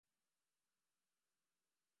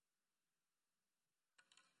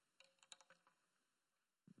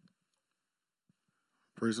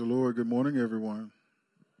Praise the Lord. Good morning, everyone.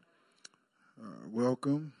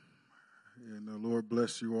 Welcome, and the Lord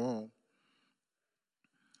bless you all.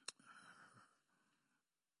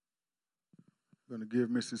 I'm going to give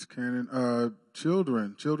Mrs. Cannon.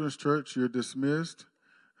 Children's church, you're dismissed.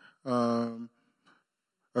 I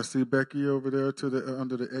see Becky over there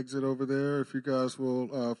under the exit over there. If you guys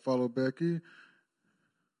will follow Becky.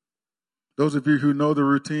 Those of you who know the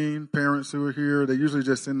routine, parents who are here, they usually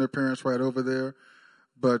just send their parents right over there.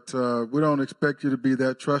 But we don't expect you to be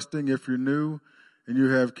that trusting if you're new and you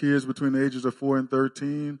have kids between the ages of 4 and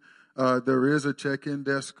 13. There is a check-in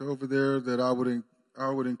desk over there that I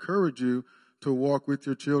would encourage you to walk with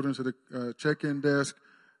your children to the check-in desk,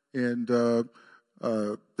 and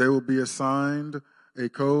they will be assigned a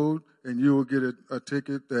code, and you will get a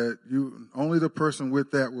ticket that only the person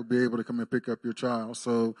with that will be able to come and pick up your child.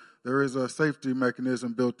 So there is a safety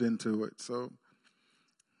mechanism built into it. So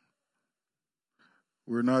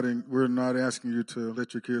we're not asking you to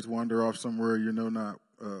let your kids wander off somewhere you know not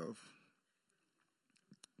of.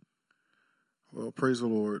 Well, praise the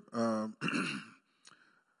Lord.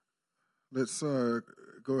 Let's go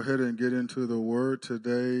ahead and get into the Word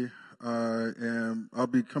today. I'll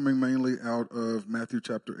be coming mainly out of Matthew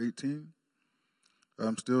chapter 18.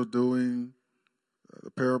 I'm still doing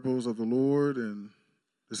the parables of the Lord, and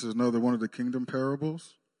this is another one of the kingdom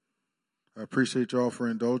parables. I appreciate y'all for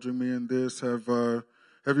indulging me in this.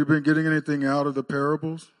 Have you been getting anything out of the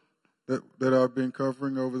parables that I've been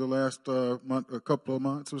covering over the last a couple of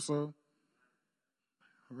months or so?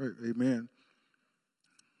 All right, amen.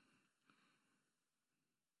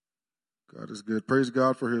 God is good. Praise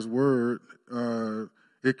God for His Word.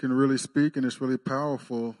 It can really speak, and it's really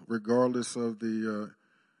powerful regardless of the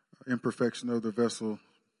imperfection of the vessel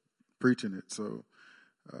preaching it. So,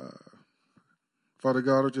 Father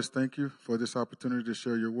God, I just thank you for this opportunity to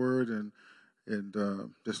share your Word, and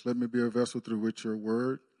just let me be a vessel through which your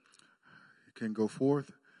Word can go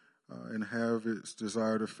forth and have its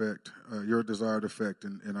desired effect, your desired effect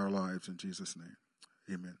in our lives. In Jesus' name,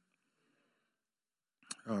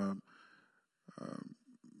 amen.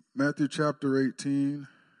 Matthew chapter 18,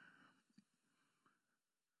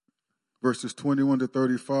 verses 21 to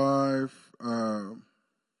 35,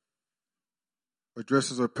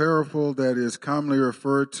 addresses a parable that is commonly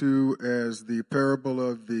referred to as the parable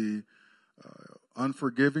of the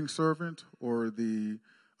unforgiving servant or the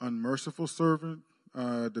unmerciful servant,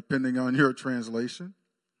 depending on your translation.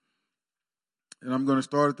 And I'm going to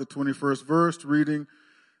start at the 21st verse, reading,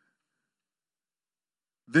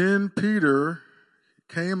 "Then Peter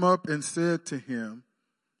came up and said to him,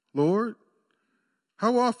 'Lord,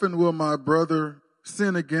 how often will my brother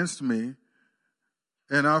sin against me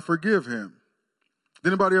and I forgive him?'" Did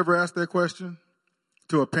anybody ever ask that question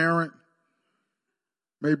to a parent?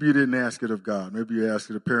 Maybe you didn't ask it of God. Maybe you asked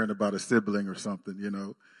it a parent about a sibling or something,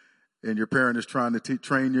 and your parent is trying to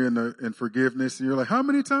train you in forgiveness, and you're like, "How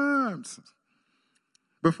many times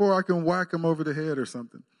before I can whack him over the head or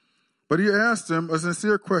something?" But he asked him a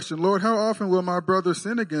sincere question, "Lord, how often will my brother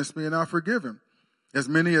sin against me and I forgive him? As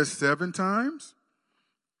many as 7 times?"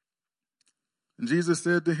 And Jesus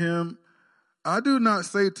said to him, "I do not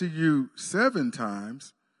say to you 7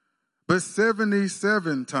 times, but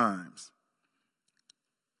 77 times.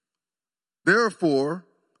 Therefore,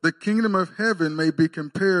 the kingdom of heaven may be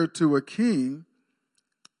compared to a king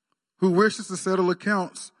who wishes to settle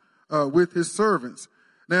accounts with his servants."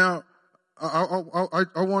 Now,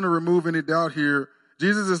 I want to remove any doubt here.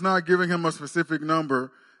 Jesus is not giving him a specific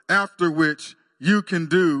number after which you can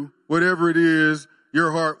do whatever it is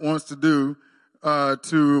your heart wants to do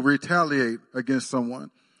to retaliate against someone.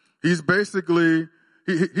 He's basically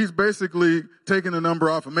taking the number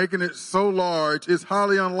off and making it so large it's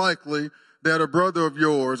highly unlikely that a brother of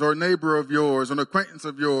yours or a neighbor of yours or an acquaintance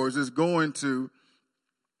of yours is going to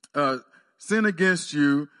sin against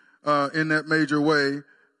you in that major way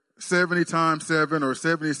 70 times 7 or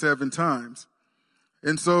 77 times.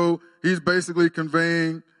 And so he's basically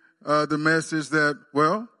conveying the message that,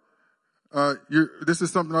 this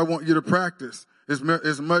is something I want you to practice. As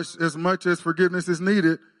much as forgiveness is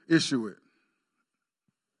needed, issue it.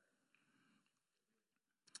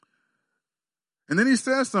 And then he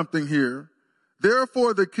says something here.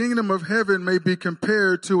 "Therefore, the kingdom of heaven may be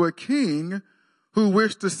compared to a king who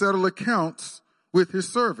wished to settle accounts with his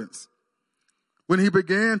servants. When he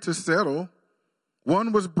began to settle,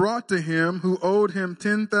 one was brought to him who owed him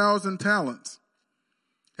 10,000 talents.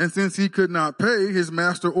 And since he could not pay, his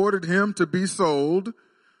master ordered him to be sold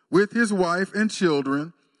with his wife and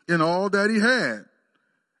children and all that he had,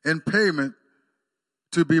 and payment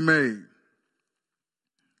to be made."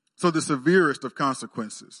 So the severest of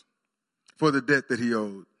consequences for the debt that he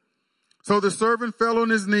owed. So the servant fell on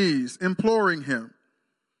his knees, imploring him,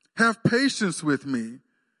 "Have patience with me,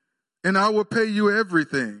 and I will pay you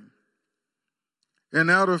everything." And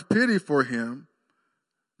out of pity for him,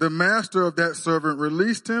 the master of that servant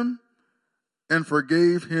released him and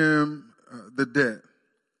forgave him the debt.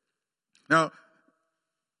 Now,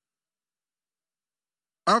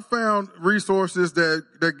 I found resources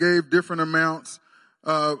that gave different amounts,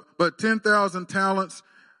 but 10,000 talents,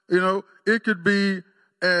 it could be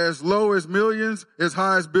as low as millions, as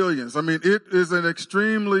high as billions. I mean, it is an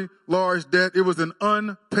extremely large debt. It was an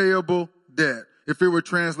unpayable debt if it were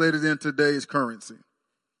translated in today's currency.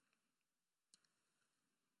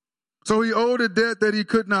 So he owed a debt that he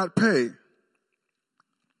could not pay.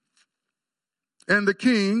 And the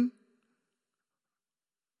king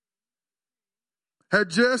had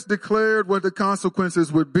just declared what the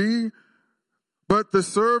consequences would be, but the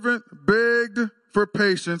servant begged for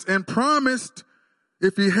patience and promised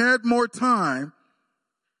if he had more time,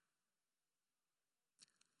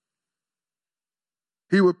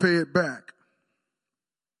 he would pay it back.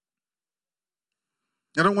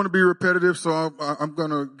 I don't want to be repetitive, so I'm going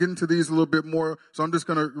to get into these a little bit more. So I'm just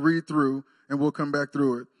going to read through, and we'll come back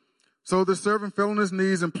through it. So the servant fell on his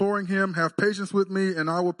knees, imploring him, "Have patience with me, and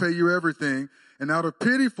I will pay you everything." And out of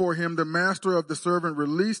pity for him, the master of the servant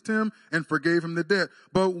released him and forgave him the debt.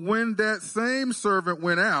 But when that same servant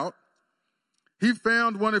went out, he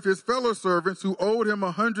found one of his fellow servants who owed him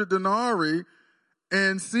 100 denarii,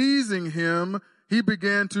 and seizing him, he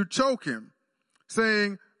began to choke him,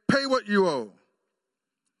 saying, "Pay what you owe."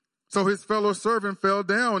 So his fellow servant fell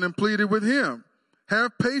down and pleaded with him,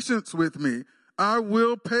 "Have patience with me, I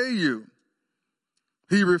will pay you."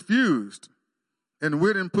 He refused and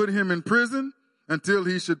went and put him in prison until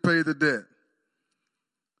he should pay the debt.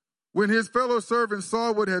 When his fellow servants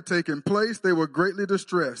saw what had taken place, they were greatly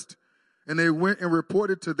distressed, and they went and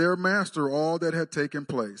reported to their master all that had taken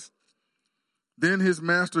place. Then his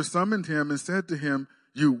master summoned him and said to him,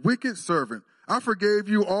 "You wicked servant, I forgave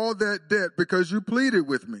you all that debt because you pleaded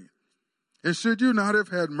with me. And should you not have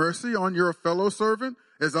had mercy on your fellow servant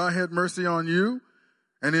as I had mercy on you?"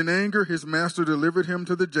 And in anger his master delivered him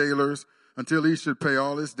to the jailers until he should pay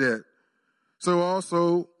all his debt. So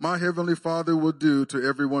also my heavenly Father will do to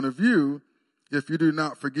every one of you if you do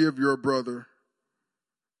not forgive your brother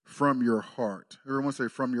from your heart. Everyone say,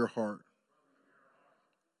 from your heart.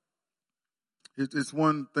 It's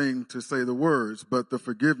one thing to say the words, but the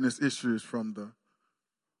forgiveness issues from the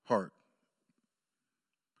heart.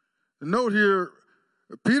 The note here,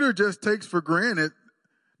 Peter just takes for granted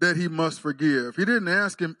that he must forgive. He didn't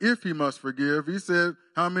ask him if he must forgive. He said,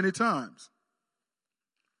 how many times?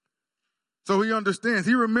 So he understands.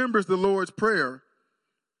 He remembers the Lord's Prayer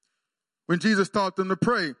when Jesus taught them to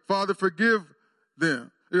pray, "Father, forgive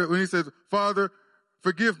them." When he says, "Father,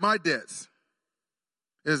 forgive my debts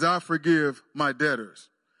as I forgive my debtors.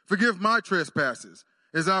 Forgive my trespasses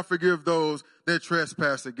as I forgive those that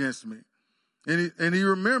trespass against me." And he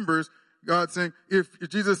remembers God saying,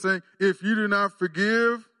 Jesus saying, if you do not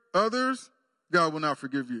forgive others, God will not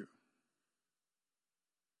forgive you.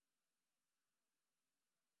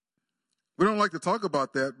 We don't like to talk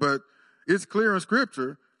about that, but it's clear in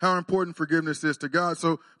Scripture how important forgiveness is to God.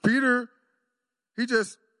 So Peter, he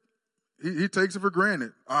takes it for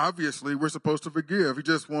granted. Obviously, we're supposed to forgive. He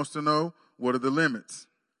just wants to know, what are the limits?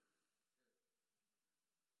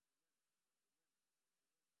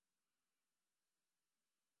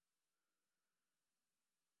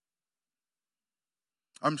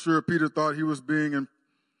 I'm sure Peter thought he was being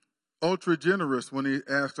ultra generous when he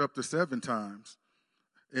asked up to 7 times.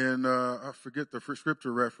 And I forget the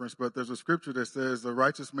scripture reference, but there's a scripture that says the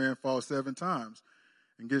righteous man falls 7 times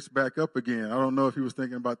and gets back up again. I don't know if he was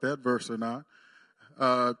thinking about that verse or not.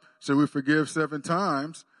 Should we forgive 7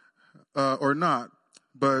 times or not?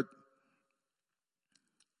 But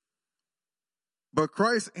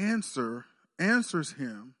Christ's answers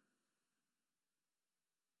him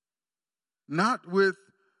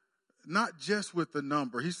not just with the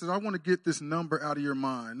number. He says, I want to get this number out of your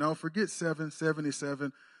mind. No, forget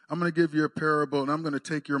 777. I'm going to give you a parable, and I'm going to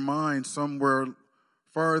take your mind somewhere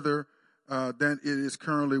farther than it is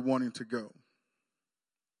currently wanting to go.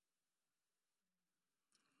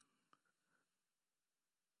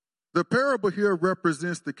 The parable here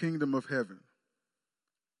represents the kingdom of heaven.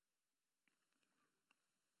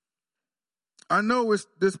 I know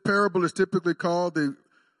this parable is typically called the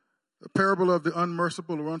parable of the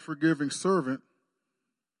unmerciful or unforgiving servant,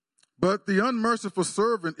 but the unmerciful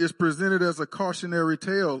servant is presented as a cautionary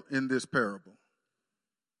tale in this parable.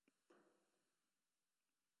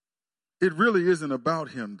 It really isn't about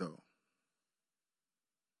him, though.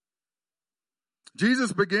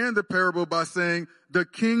 Jesus began the parable by saying, the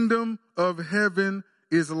kingdom of heaven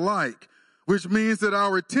is like, which means that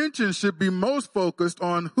our attention should be most focused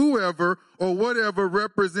on whoever or whatever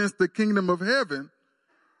represents the kingdom of heaven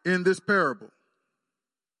in this parable.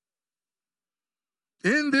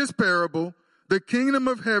 In this parable, the kingdom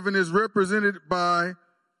of heaven is represented by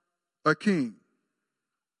a king.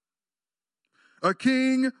 A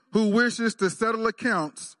king who wishes to settle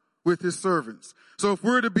accounts with his servants. So if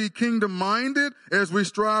we're to be kingdom-minded as we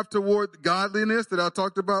strive toward godliness that I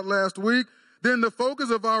talked about last week, then the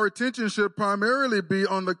focus of our attention should primarily be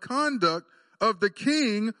on the conduct of the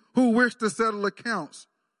king who wished to settle accounts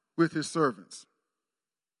with his servants.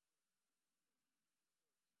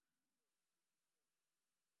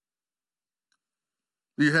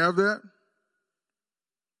 Do you have that?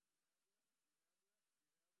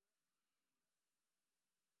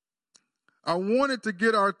 I wanted to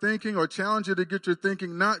get our thinking, or challenge you to get your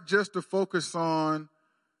thinking, not just to focus on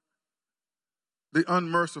the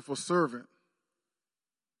unmerciful servant.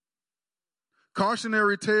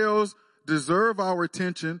 Cautionary tales deserve our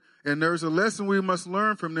attention, and there's a lesson we must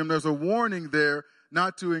learn from them. There's a warning there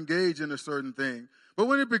not to engage in a certain thing. But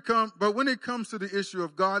when it comes to the issue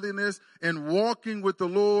of godliness and walking with the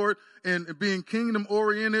Lord and being kingdom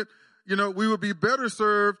oriented, we would be better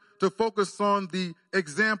served to focus on the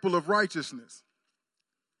example of righteousness.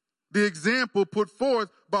 The example put forth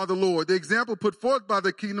by the Lord, the example put forth by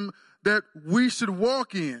the kingdom that we should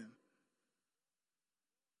walk in.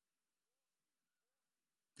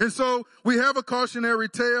 And so we have a cautionary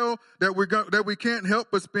tale that we can't help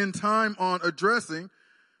but spend time on addressing,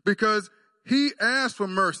 because he asked for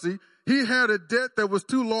mercy. He had a debt that was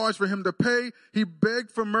too large for him to pay. He begged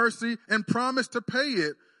for mercy and promised to pay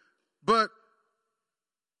it. But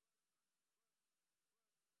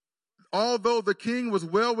although the king was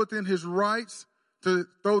well within his rights to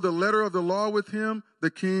throw the letter of the law with him, the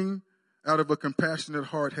king, out of a compassionate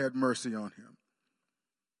heart, had mercy on him.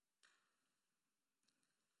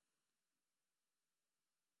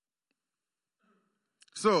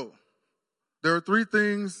 So, there are three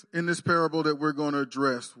things in this parable that we're going to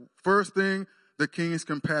address. First thing, the king's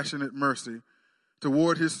compassionate mercy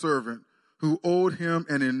toward his servant who owed him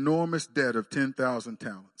an enormous debt of 10,000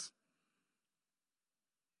 talents.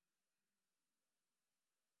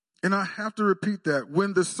 And I have to repeat that.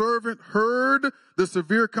 When the servant heard the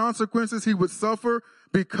severe consequences he would suffer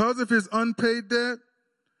because of his unpaid debt,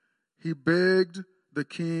 he begged the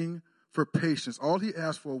king for patience. All he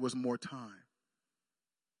asked for was more time.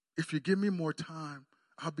 If you give me more time,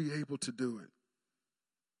 I'll be able to do it.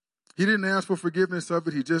 He didn't ask for forgiveness of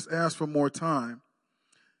it. He just asked for more time.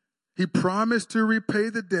 He promised to repay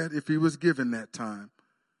the debt if he was given that time.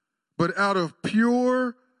 But out of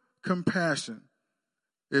pure compassion,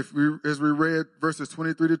 as we read verses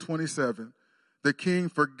 23 to 27, the king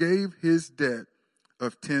forgave his debt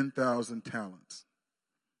of 10,000 talents.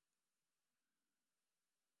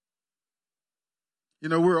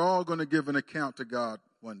 We're all going to give an account to God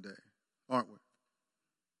one day, aren't we?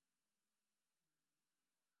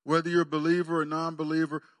 Whether you're a believer or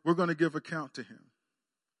non-believer, we're going to give account to him.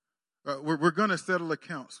 We're going to settle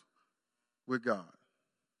accounts with God.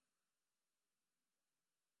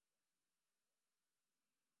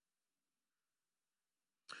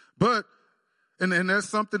 But, and that's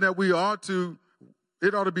something that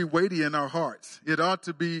it ought to be weighty in our hearts. It ought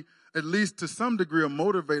to be, at least to some degree, a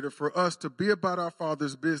motivator for us to be about our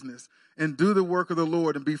Father's business and do the work of the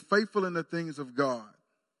Lord and be faithful in the things of God.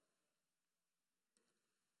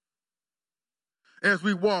 As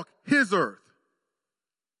we walk his earth.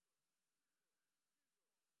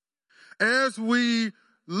 As we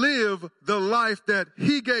live the life that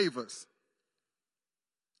he gave us.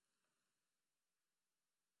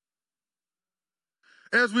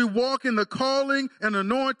 As we walk in the calling and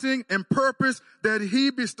anointing and purpose that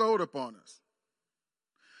he bestowed upon us.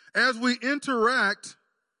 As we interact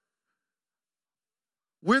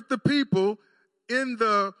with the people in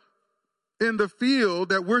the field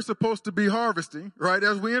that we're supposed to be harvesting, right?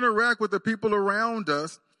 As we interact with the people around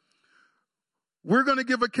us, we're going to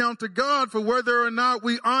give account to God for whether or not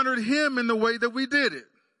we honored him in the way that we did it.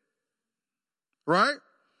 Right?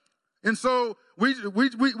 And so we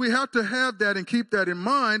have to have that and keep that in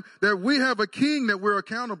mind, that we have a king that we're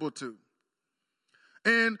accountable to.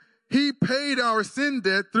 And he paid our sin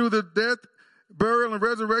debt through the death, burial, and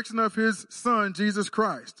resurrection of his son, Jesus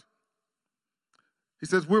Christ. He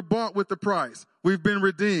says we're bought with the price. We've been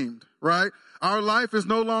redeemed, right? Our life is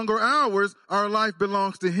no longer ours. Our life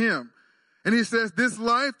belongs to him. And he says, this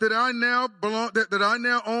life that I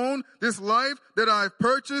now own, this life that I've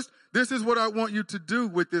purchased, this is what I want you to do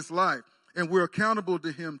with this life. And we're accountable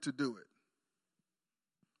to him to do it.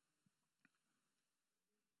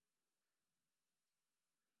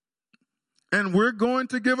 And we're going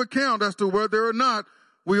to give account as to whether or not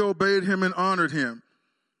we obeyed him and honored him.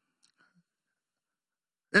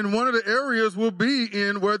 And one of the areas will be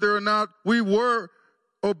in whether or not we were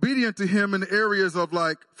obedient to him in areas of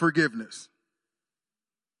like forgiveness.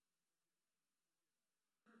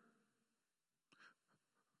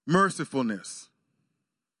 Mercifulness.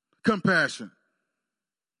 Compassion.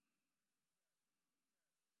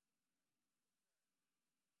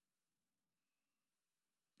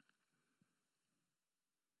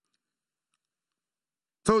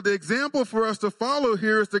 So the example for us to follow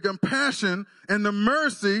here is the compassion and the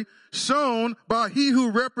mercy shown by he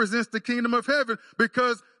who represents the kingdom of heaven,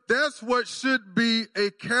 because that's what should be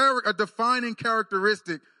a defining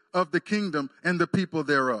characteristic of the kingdom and the people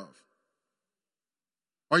thereof.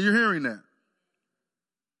 Are you hearing that?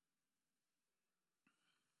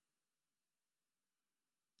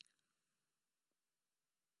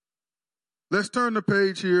 Let's turn the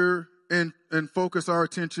page here and focus our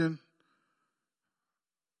attention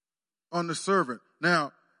on the servant.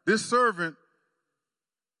 Now, this servant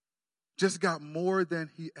just got more than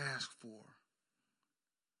he asked for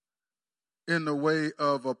in the way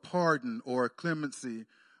of a pardon or a clemency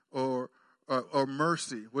or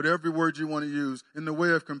mercy, whatever word you want to use, in the way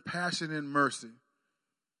of compassion and mercy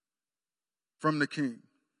from the king.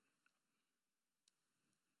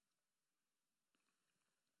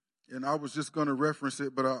 And I was just going to reference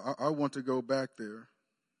it, but I want to go back there.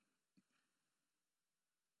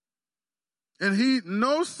 And he,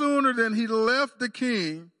 no sooner than he left the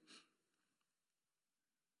king,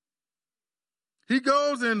 he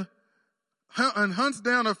goes and hunts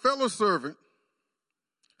down a fellow servant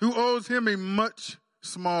who owes him a much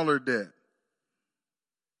smaller debt.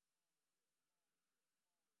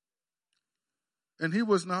 And he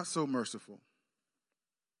was not so merciful.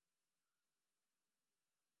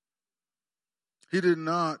 He did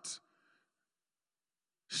not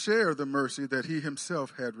share the mercy that he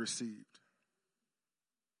himself had received.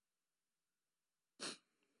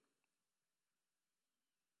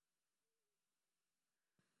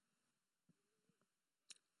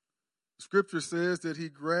 Scripture says that he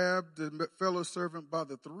grabbed the fellow servant by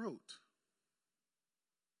the throat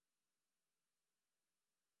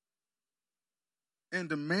and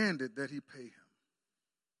demanded that he pay him.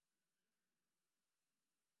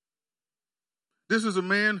 This is a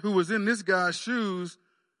man who was in this guy's shoes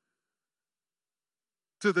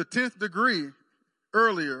to the 10th degree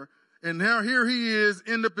earlier, and now here he is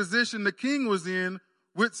in the position the king was in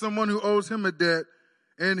with someone who owes him a debt,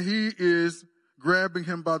 and he is grabbing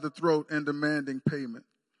him by the throat and demanding payment.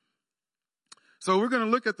 So we're going to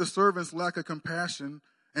look at the servant's lack of compassion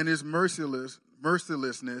and his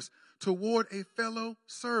mercilessness toward a fellow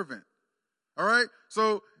servant. All right?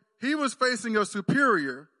 So he was facing a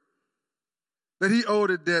superior that he owed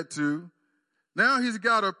a debt to. Now he's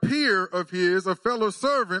got a peer of his, a fellow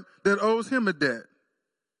servant, that owes him a debt.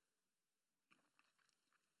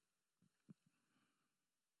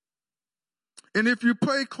 And if you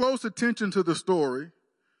pay close attention to the story,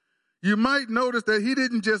 you might notice that he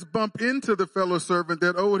didn't just bump into the fellow servant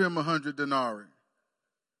that owed him 100 denarii.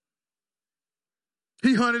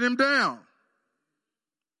 He hunted him down.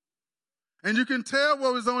 And you can tell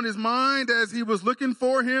what was on his mind as he was looking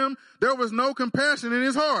for him. There was no compassion in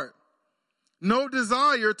his heart, no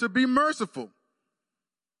desire to be merciful.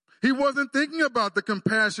 He wasn't thinking about the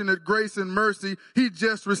compassionate grace and mercy he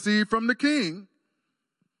just received from the king.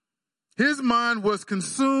 His mind was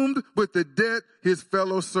consumed with the debt his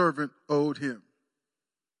fellow servant owed him.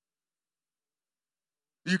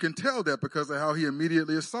 You can tell that because of how he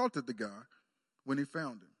immediately assaulted the guy when he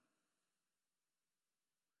found him.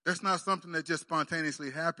 That's not something that just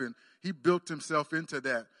spontaneously happened. He built himself into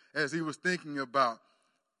that as he was thinking about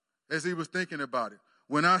it.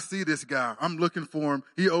 When I see this guy, I'm looking for him.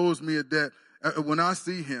 He owes me a debt. When I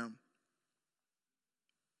see him,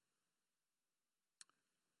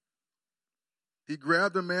 he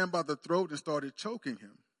grabbed the man by the throat and started choking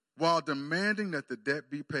him while demanding that the debt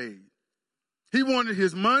be paid. He wanted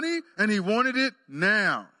his money and he wanted it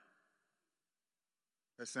now.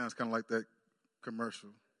 That sounds kind of like that commercial.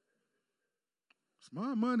 It's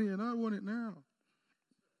my money and I want it now.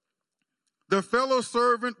 The fellow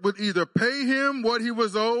servant would either pay him what he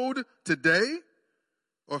was owed today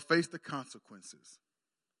or face the consequences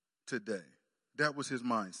today. That was his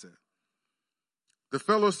mindset. The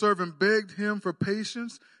fellow servant begged him for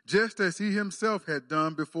patience, just as he himself had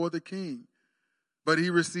done before the king. But he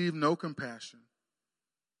received no compassion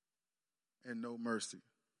and no mercy.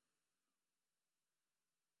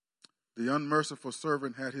 The unmerciful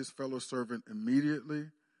servant had his fellow servant immediately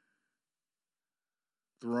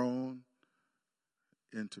thrown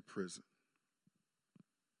into prison.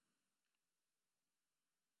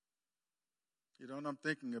 And I'm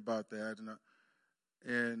thinking about that,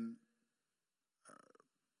 and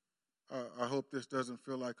I hope this doesn't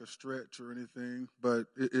feel like a stretch or anything, but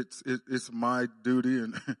it's my duty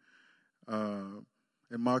and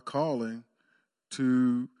my calling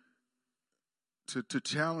to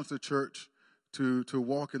challenge the church to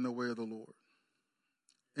walk in the way of the Lord.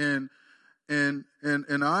 And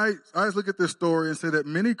I look at this story and say that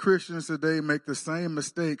many Christians today make the same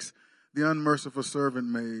mistakes the unmerciful servant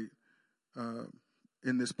made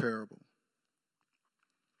in this parable.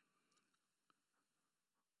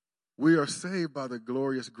 We are saved by the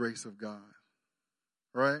glorious grace of God,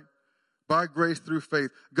 right? By grace through faith.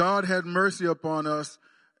 God had mercy upon us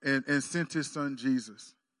and sent his son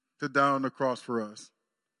Jesus to die on the cross for us.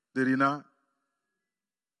 Did he not?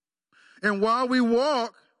 And while we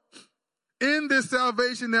walk in this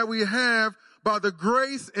salvation that we have by the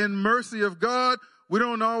grace and mercy of God, we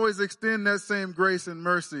don't always extend that same grace and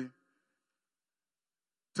mercy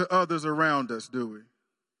to others around us, do we?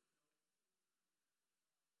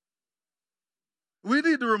 We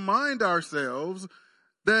need to remind ourselves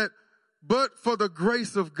that but for the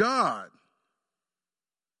grace of God,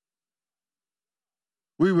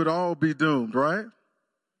 we would all be doomed, right?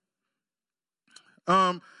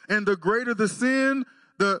 And the greater the sin,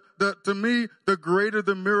 to me, the greater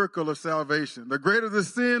the miracle of salvation. The greater the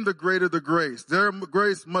sin, the greater the grace. Their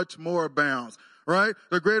grace much more abounds, right?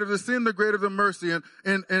 The greater the sin, the greater the mercy.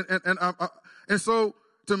 And so,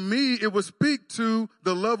 to me, it would speak to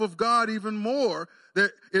the love of God even more,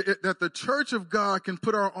 that the church of God can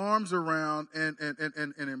put our arms around and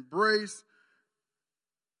embrace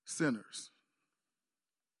sinners.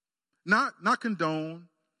 Not condone,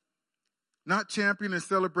 not champion and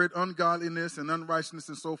celebrate ungodliness and unrighteousness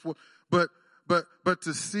and so forth, but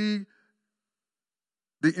to see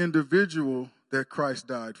the individual that Christ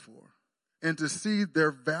died for and to see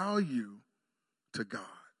their value to God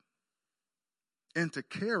and to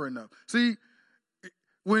care enough. See,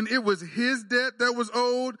 when it was his debt that was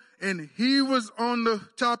owed and he was on the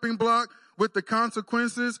chopping block with the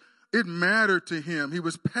consequences, it mattered to him. He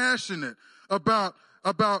was passionate about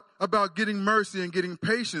getting mercy and getting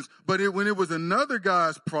patience. But when it was another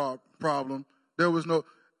guy's problem, there was no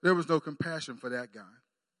compassion for that guy.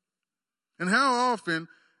 And how often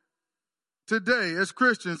today as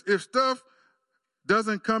Christians, if stuff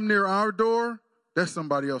doesn't come near our door, that's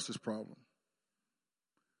somebody else's problem.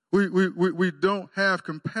 We don't have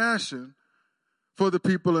compassion for the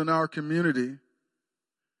people in our community,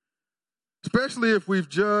 especially if we've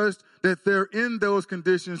judged that they're in those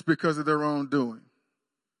conditions because of their own doing.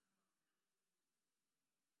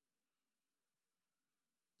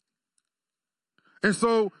 And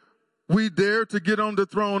so we dare to get on the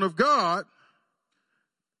throne of God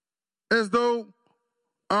as though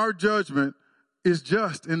our judgment is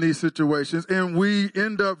just in these situations, and we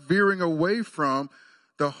end up veering away from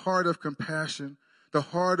the heart of compassion, the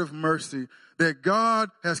heart of mercy that God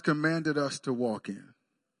has commanded us to walk in.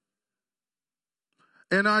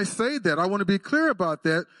 And I say that, I want to be clear about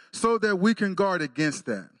that so that we can guard against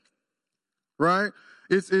that, right?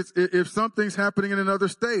 If something's happening in another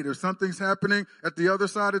state, or something's happening at the other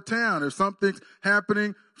side of town, or something's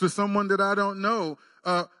happening to someone that I don't know,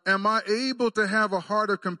 am I able to have a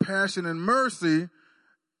heart of compassion and mercy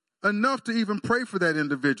enough to even pray for that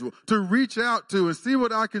individual, to reach out to and see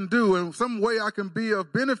what I can do and some way I can be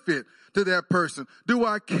of benefit to that person? Do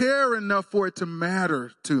I care enough for it to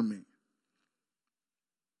matter to me?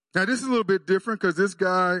 Now, this is a little bit different because this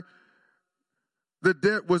guy, the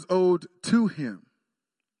debt was owed to him,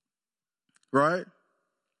 right?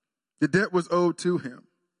 The debt was owed to him.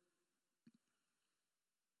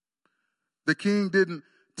 The king didn't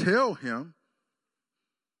tell him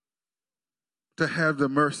to have the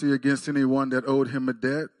mercy against anyone that owed him a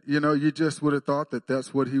debt. You just would have thought that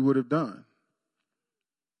that's what he would have done.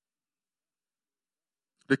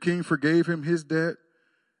 The king forgave him his debt.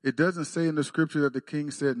 It doesn't say in the scripture that the king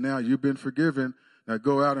said, now you've been forgiven, now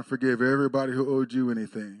go out and forgive everybody who owed you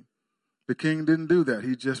anything. The king didn't do that.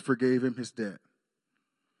 He just forgave him his debt.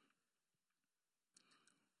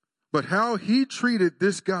 But how he treated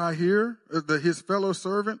this guy here, his fellow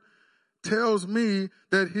servant, tells me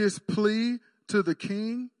that his plea to the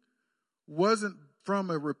king wasn't from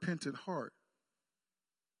a repentant heart.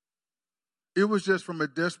 It was just from a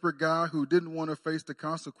desperate guy who didn't want to face the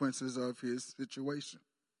consequences of his situation.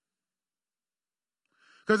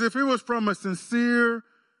 Because if it was from a sincere,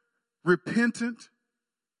 repentant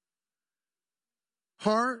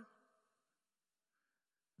heart,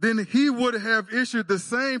 then he would have issued the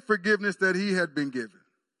same forgiveness that he had been given.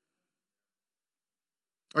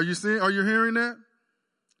 Are you hearing that?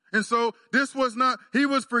 And so this was not, he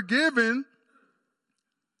was forgiven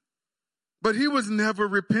But he was never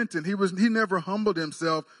repentant. He never humbled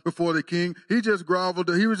himself before the king. He just groveled.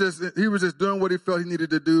 He was just doing what he felt he needed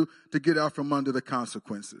to do to get out from under the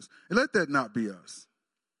consequences. And let that not be us.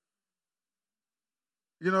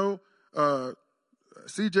 You know,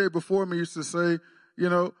 CJ before me used to say, you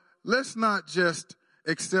know, let's not just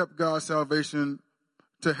accept God's salvation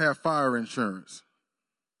to have fire insurance.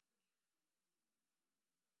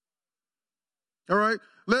 All right?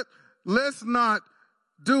 Let's not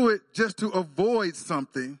do it just to avoid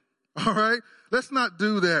something. All right? Let's not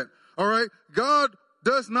do that. All right? God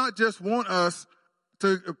does not just want us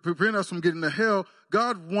to prevent us from getting to hell.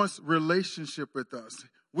 God wants relationship with us.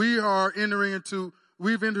 We've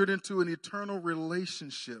entered into an eternal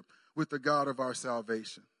relationship with the God of our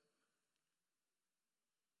salvation.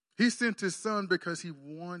 He sent his son because he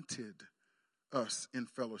wanted us in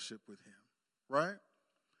fellowship with him, right?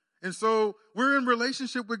 And so we're in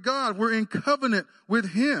relationship with God. We're in covenant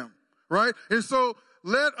with him, right? And so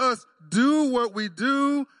let us do what we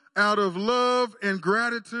do out of love and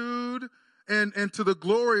gratitude and to the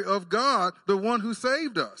glory of God, the one who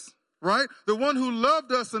saved us, right? The one who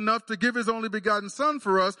loved us enough to give his only begotten son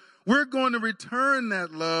for us. We're going to return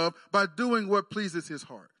that love by doing what pleases his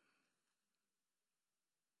heart.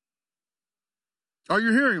 Are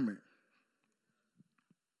you hearing me?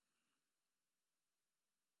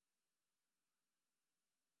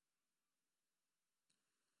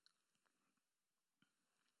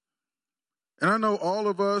 And I know all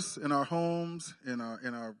of us in our homes, in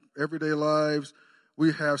our everyday lives,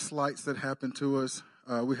 we have slights that happen to us.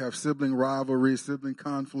 We have sibling rivalry, sibling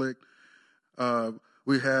conflict.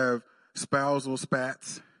 We have spousal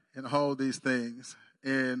spats and all these things.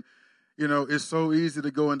 And, you know, it's so easy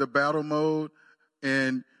to go into battle mode.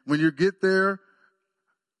 And when you get there,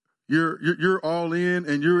 you're all in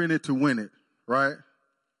and you're in it to win it, right?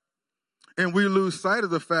 And we lose sight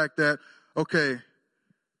of the fact that, okay,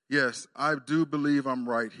 yes, I do believe I'm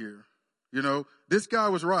right here. You know, this guy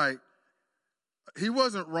was right. He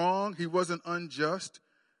wasn't wrong. He wasn't unjust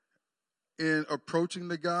in approaching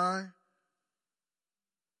the guy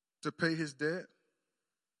to pay his debt.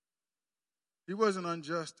 He wasn't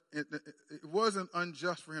unjust. It wasn't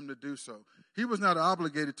unjust for him to do so. He was not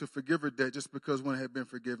obligated to forgive a debt just because one had been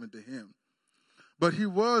forgiven to him. But he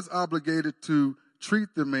was obligated to treat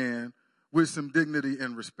the man with some dignity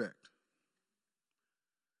and respect.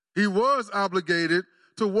 He was obligated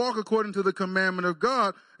to walk according to the commandment of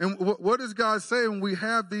God. And what does God say when we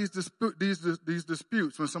have these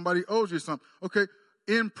disputes, when somebody owes you something? Okay,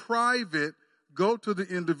 in private, go to the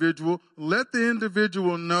individual, let the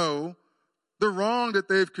individual know the wrong that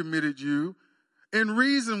they've committed you, and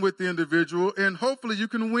reason with the individual, and hopefully you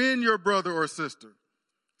can win your brother or sister.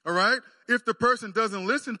 All right? If the person doesn't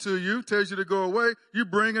listen to you, tells you to go away, you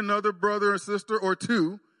bring another brother or sister or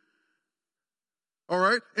two. All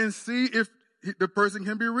right? And see if the person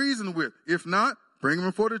can be reasoned with. If not, bring them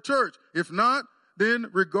before the church. If not,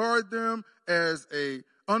 then regard them as a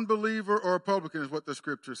unbeliever or a publican is what the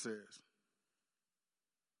scripture says.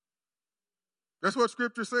 That's what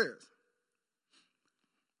scripture says.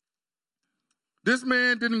 This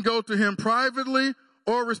man didn't go to him privately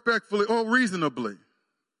or respectfully or reasonably.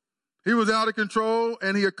 He was out of control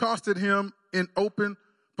and he accosted him in open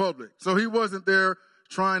public. So he wasn't there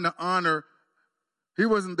to honor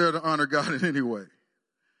God in any way.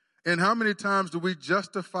 And how many times do we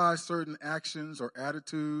justify certain actions or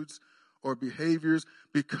attitudes or behaviors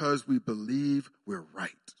because we believe we're right?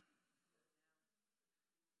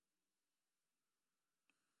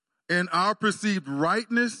 And our perceived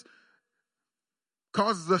rightness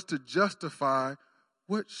causes us to justify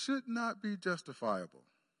what should not be justifiable.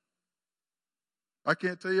 I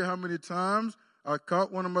can't tell you how many times I caught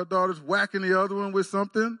one of my daughters whacking the other one with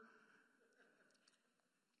something.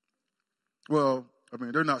 Well, I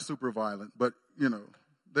mean, they're not super violent, but, you know,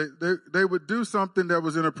 they would do something that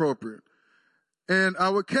was inappropriate. And I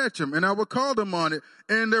would catch them, and I would call them on it.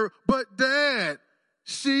 And but Dad,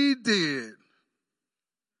 she did.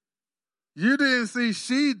 You didn't see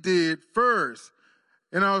she did first.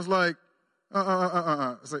 And I was like,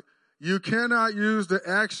 It's like, you cannot use the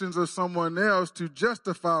actions of someone else to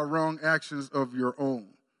justify wrong actions of your own.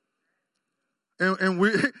 And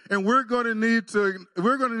we're going to need to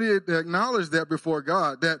acknowledge that before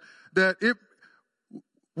God, that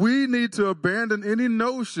we need to abandon any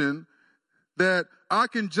notion that I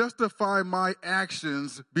can justify my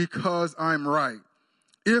actions because I'm right,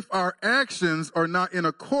 if our actions are not in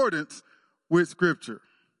accordance with Scripture.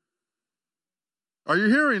 Are you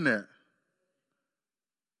hearing that?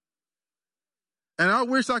 And I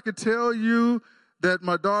wish I could tell you that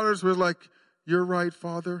my daughters were like, "You're right,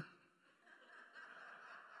 Father."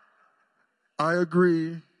 I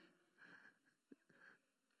agree.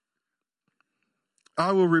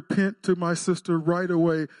 I will repent to my sister right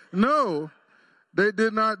away. No, they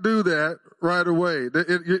did not do that right away.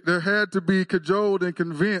 There had to be cajoled and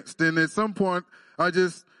convinced. And at some point, I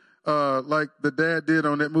just, like the dad did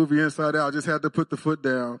on that movie Inside Out, just had to put the foot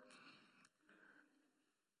down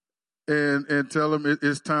and tell them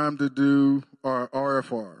it's time to do our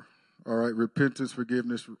RFR. All right, repentance,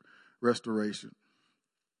 forgiveness, restoration.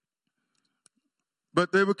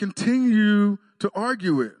 But they would continue to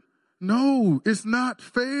argue it. No, it's not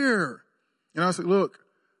fair. And I said, look,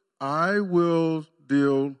 I will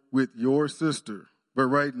deal with your sister. But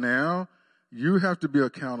right now, you have to be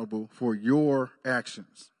accountable for your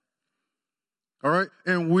actions. All right?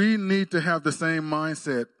 And we need to have the same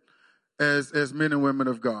mindset as men and women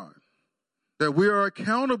of God. That we are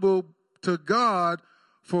accountable to God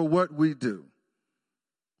for what we do,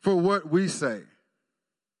 for what we say,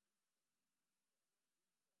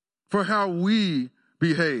 for how we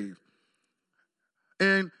behave.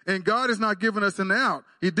 And God has not given us an out.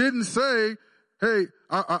 He didn't say, hey,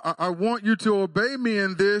 I want you to obey me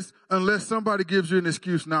in this unless somebody gives you an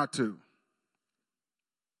excuse not to.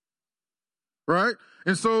 Right?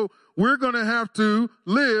 And so we're going to have to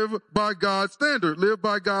live by God's standard, live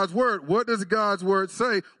by God's word. What does God's word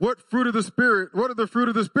say? What fruit of the Spirit? What are the fruit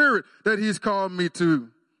of the Spirit that He's called me to?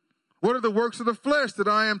 What are the works of the flesh that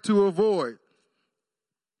I am to avoid?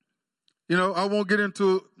 You know, I won't get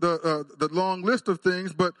into the long list of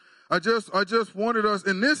things, but I just wanted us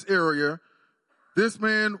in this area. This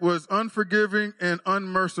man was unforgiving and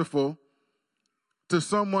unmerciful to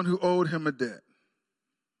someone who owed him a debt.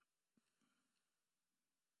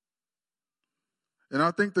 And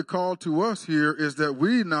I think the call to us here is that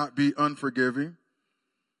we not be unforgiving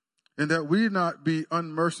and that we not be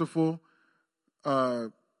unmerciful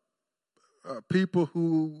people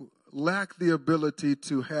who lack the ability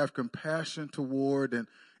to have compassion toward and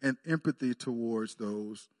empathy towards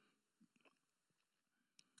those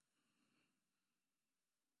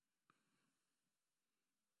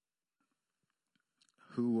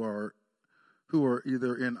who are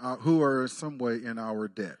either who are in some way in our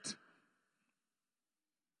debt.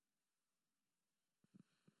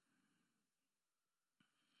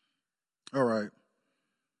 All right.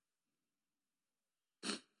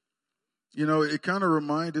 You know, it kind of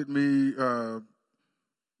reminded me,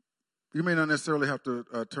 you may not necessarily have to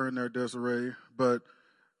turn there, Desiree, but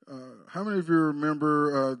how many of you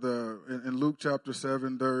remember in Luke chapter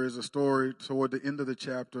 7, there is a story toward the end of the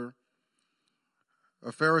chapter.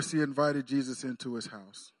 A Pharisee invited Jesus into his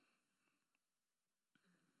house.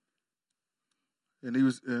 And he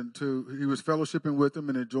was fellowshipping with him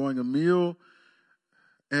and enjoying a meal,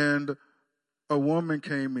 and a woman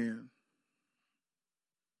came in.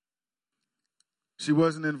 She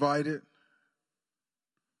wasn't invited,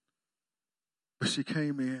 but she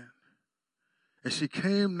came in. And she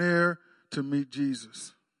came there to meet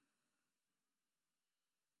Jesus.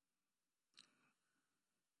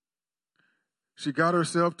 She got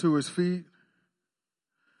herself to his feet.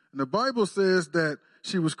 And the Bible says that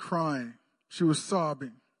she was crying. She was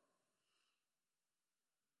sobbing.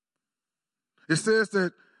 It says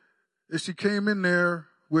that she came in there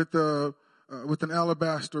with an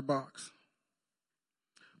alabaster box.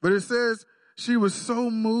 But it says she was so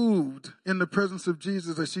moved in the presence of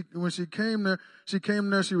Jesus that when she came there,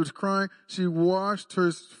 she was crying. She washed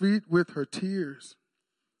her feet with her tears.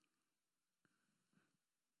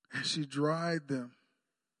 And she dried them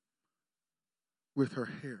with her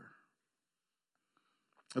hair.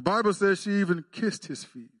 The Bible says she even kissed his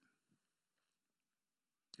feet.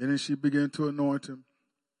 And then she began to anoint him.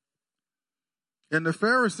 And the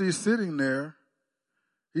Pharisee sitting there,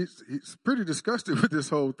 he's pretty disgusted with this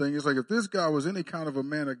whole thing. It's like, if this guy was any kind of a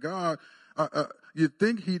man of God, you'd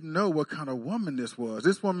think he'd know what kind of woman this was.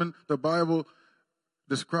 This woman, the Bible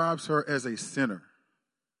describes her as a sinner.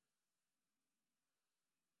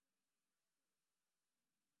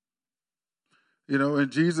 You know,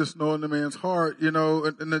 and Jesus, knowing the man's heart, you know,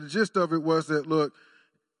 and the gist of it was that, look,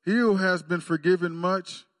 he who has been forgiven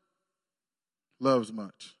much loves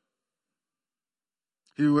much.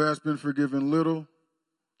 He who has been forgiven little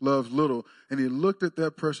loves little. And he looked at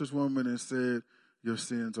that precious woman and said, your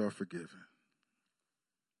sins are forgiven.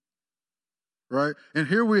 Right? And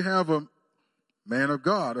here we have a man of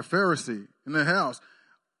God, a Pharisee in the house.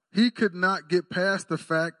 He could not get past the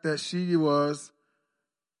fact that she was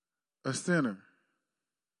a sinner.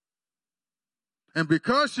 And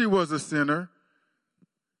because she was a sinner,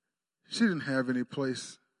 she didn't have any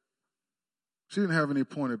place. She didn't have any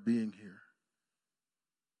point of being here.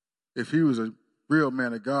 If he was a real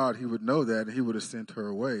man of God, he would know that and he would have sent her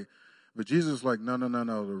away. But Jesus is like, no, no, no,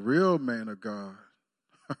 no, the real man of God.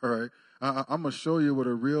 All right. I'm going to show you what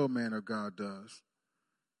a real man of God does.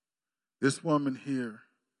 This woman here,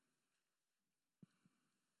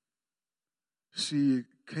 she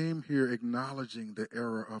came here acknowledging the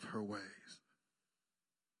error of her ways.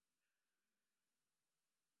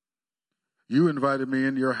 You invited me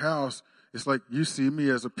into your house. It's like you see me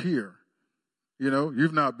as a peer. You know,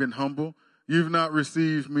 you've not been humble. You've not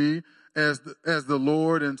received me as the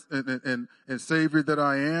Lord and Savior that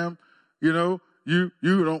I am. You know, you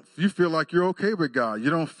feel like you're okay with God. You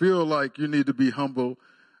don't feel like you need to be humble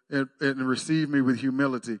and receive me with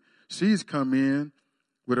humility. She's come in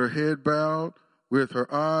with her head bowed, with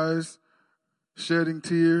her eyes shedding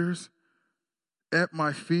tears at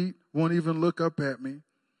my feet, won't even look up at me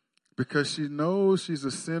because she knows she's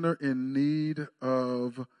a sinner in need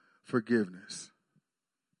of forgiveness.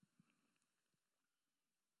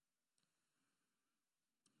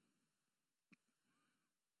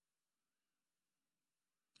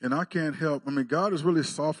 And I can't help. I mean, God has really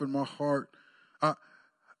softened my heart.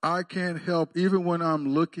 I can't help, even when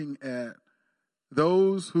I'm looking at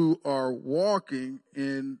those who are walking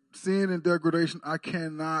in sin and degradation, I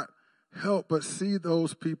cannot help but see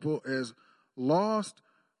those people as lost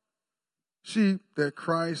sheep that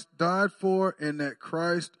Christ died for and that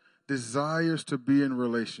Christ desires to be in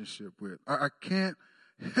relationship with. I can't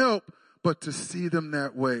help but to see them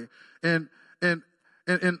that way. And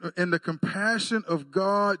the compassion of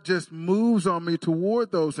God just moves on me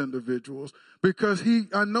toward those individuals because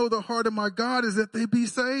I know the heart of my God is that they be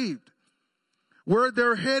saved. Where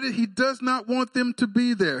they're headed, he does not want them to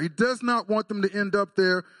be there. He does not want them to end up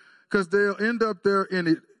there because they'll end up there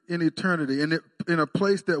in eternity, in a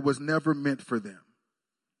place that was never meant for them.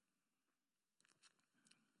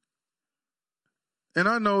 And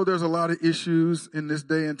I know there's a lot of issues in this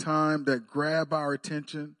day and time that grab our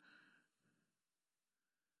attention.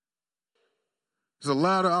 There's a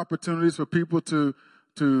lot of opportunities for people to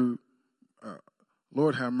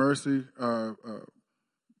Lord have mercy,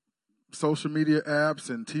 social media apps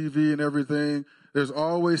and TV and everything. There's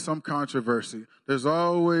always some controversy. There's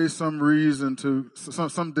always some reason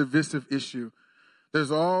some divisive issue.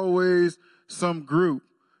 There's always some group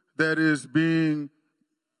that is being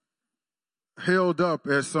held up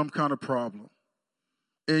as some kind of problem.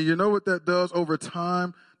 And you know what that does over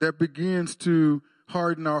time? That begins to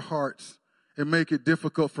harden our hearts and make it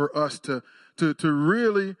difficult for us to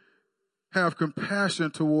really have compassion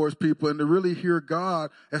towards people and to really hear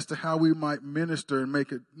God as to how we might minister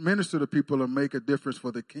to people and make a difference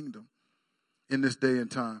for the kingdom in this day and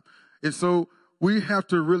time. And so we have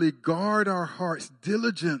to really guard our hearts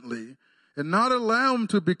diligently and not allow them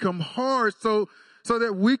to become hard so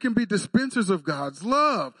that we can be dispensers of God's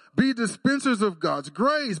love, be dispensers of God's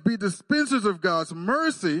grace, be dispensers of God's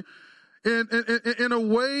mercy in a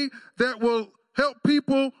way that will help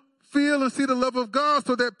people feel and see the love of God,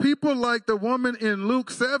 so that people like the woman in Luke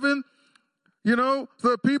 7, so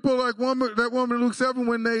that people like that woman in Luke 7,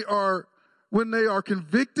 when they are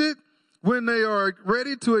convicted, when they are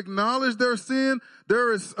ready to acknowledge their sin,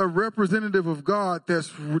 there is a representative of God that's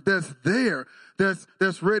there,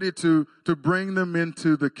 that's ready to bring them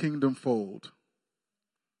into the kingdom fold.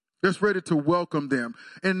 That's ready to welcome them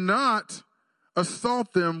and not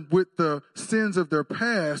assault them with the sins of their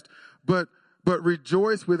past, but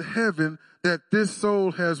rejoice with heaven that this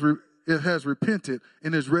soul has repented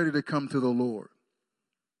and is ready to come to the Lord.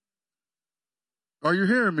 Are you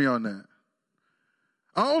hearing me on that?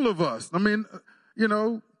 All of us. I mean,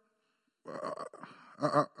 I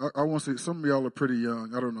won't say, some of y'all are pretty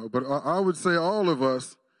young. I don't know. But I would say all of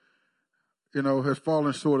us, have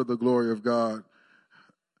fallen short of the glory of God.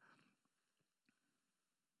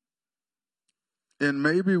 And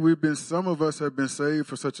maybe some of us have been saved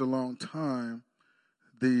for such a long time,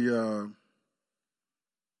 that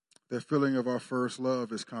feeling of our first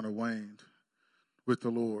love has kind of waned with the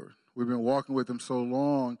Lord. We've been walking with him so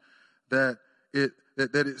long that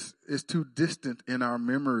it's too distant in our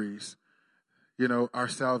memories, our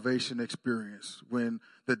salvation experience, when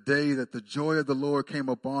the day that the joy of the Lord came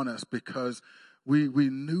upon us, because we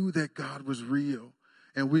knew that God was real.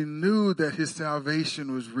 And we knew that his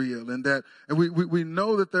salvation was real, and we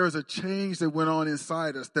know that there is a change that went on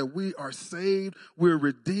inside us, that we are saved, we're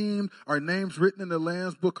redeemed, our name's written in the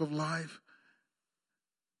Lamb's book of life.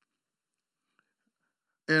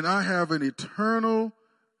 And I have an eternal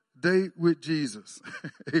date with Jesus.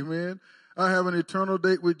 Amen. I have an eternal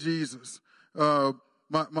date with Jesus.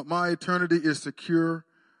 My eternity is secure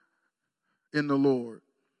in the Lord.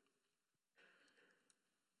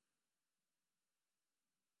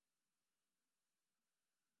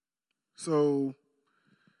 So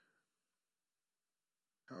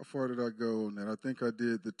How far did I go on that? I think I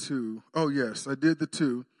did the 2. Oh, yes, I did the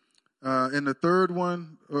 2. And the third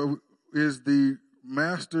one is the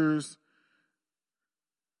master's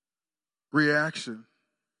reaction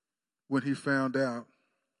when he found out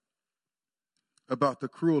about the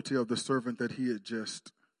cruelty of the servant that he had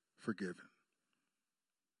just forgiven.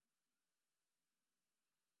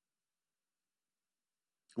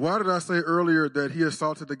 Why did I say earlier that he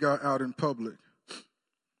assaulted the guy out in public?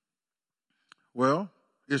 Well,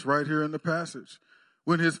 it's right here in the passage.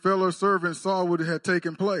 When his fellow servants saw what had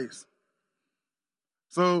taken place.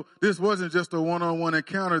 So this wasn't just a one-on-one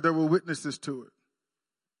encounter. There were witnesses to it.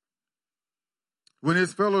 When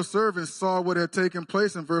his fellow servants saw what had taken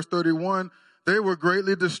place in verse 31, they were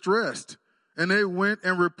greatly distressed, and they went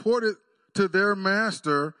and reported to their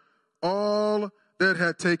master all that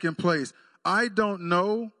had taken place. I don't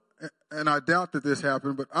know, and I doubt that this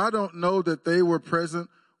happened, but I don't know that they were present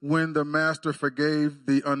when the master forgave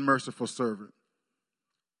the unmerciful servant.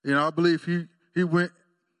 You know, I believe he went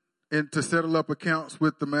in to settle up accounts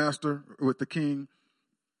with the master, with the king.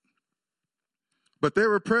 But they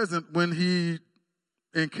were present when he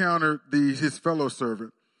encountered his fellow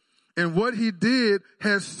servant. And what he did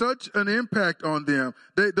has such an impact on them.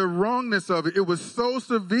 The wrongness of it, it was so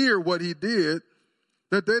severe what he did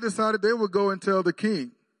that they decided they would go and tell the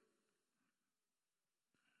king.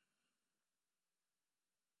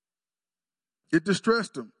 It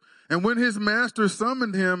distressed him. And when his master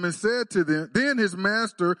summoned him and said to them, then his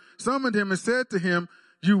master summoned him and said to him,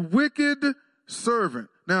 "You wicked servant.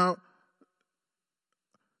 Now,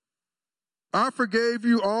 I forgave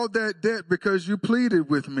you all that debt because you pleaded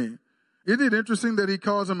with me." Isn't it interesting that he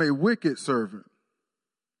calls him a wicked servant?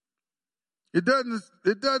 It doesn't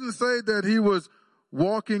say that he was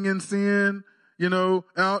walking in sin,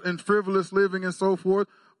 out in frivolous living and so forth,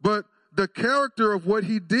 but the character of what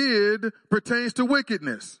he did pertains to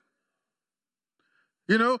wickedness.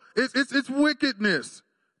 It's wickedness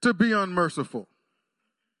to be unmerciful.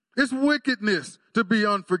 It's wickedness to be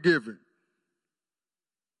unforgiving.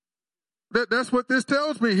 That's what this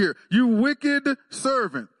tells me here. You wicked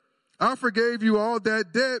servant. I forgave you all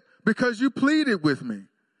that debt because you pleaded with me.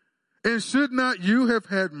 And should not you have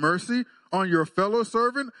had mercy on your fellow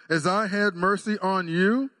servant as I had mercy on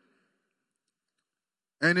you?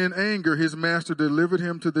 And in anger, his master delivered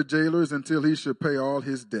him to the jailers until he should pay all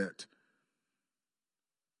his debt.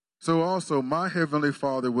 So also my heavenly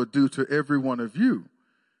Father will do to every one of you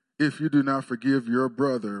if you do not forgive your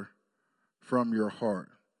brother from your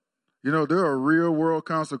heart. There are real world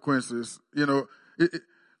consequences. There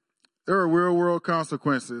are real world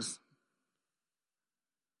consequences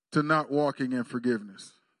to not walking in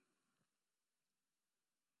forgiveness.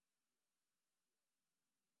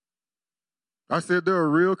 I said there are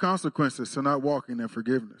real consequences to not walking in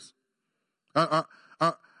forgiveness.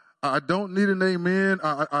 I don't need an amen.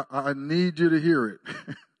 I need you to hear it.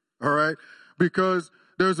 All right? Because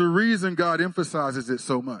there's a reason God emphasizes it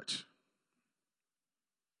so much.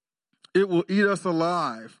 It will eat us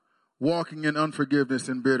alive walking in unforgiveness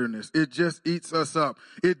and bitterness. It just eats us up.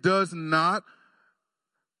 It does no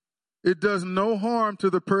harm to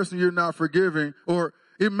the person you're not forgiving, or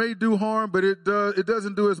it may do harm, but it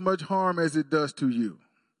doesn't do as much harm as it does to you.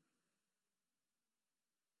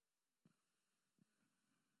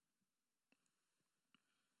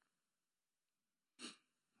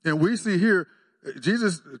 And we see here,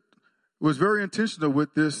 Jesus was very intentional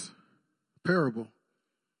with this parable.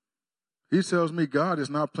 He tells me God is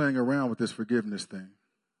not playing around with this forgiveness thing.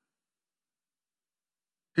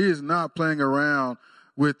 He is not playing around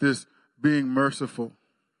with this being merciful.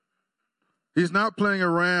 He's not playing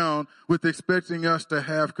around with expecting us to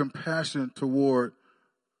have compassion toward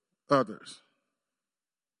others.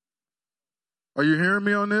 Are you hearing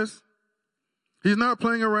me on this? He's not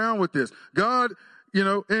playing around with this. God,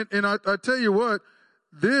 and I tell you what,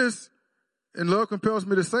 this, and love compels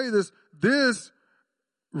me to say this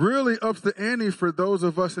really ups the ante for those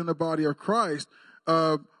of us in the body of Christ.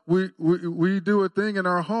 We do a thing in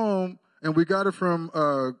our home, and we got it from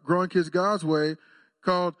Growing Kids God's Way,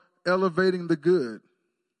 called elevating the good.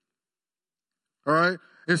 All right?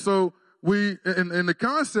 And so and the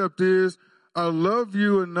concept is, I love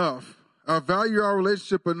you enough, I value our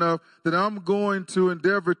relationship enough that I'm going to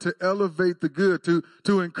endeavor to elevate the good,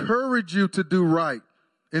 to encourage you to do right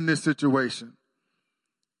in this situation.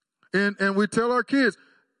 And we tell our kids,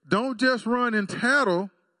 don't just run and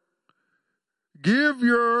tattle. Give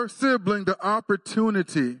your sibling the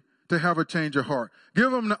opportunity to have a change of heart.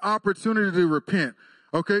 Give them the opportunity to repent.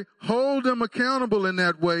 Okay? Hold them accountable in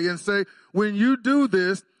that way and say, when you do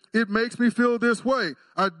this, it makes me feel this way.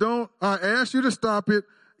 I ask you to stop it.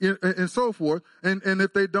 and so forth. And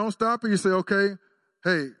if they don't stop it, you say, okay,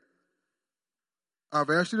 hey, I've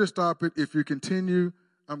asked you to stop it. If you continue,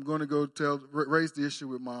 I'm going to go raise the issue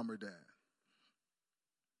with mom or dad.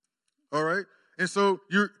 All right? And so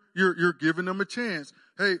you're giving them a chance.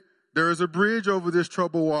 Hey, there is a bridge over this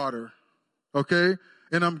troubled water. Okay?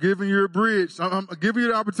 And I'm giving you a bridge. I'm giving you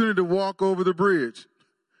the opportunity to walk over the bridge.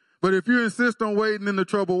 But if you insist on wading in the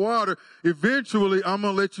troubled water, eventually I'm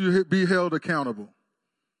going to let you be held accountable.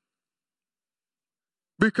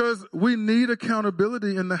 Because we need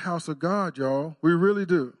accountability in the house of God, y'all. We really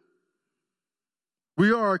do.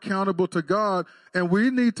 We are accountable to God, and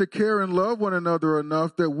we need to care and love one another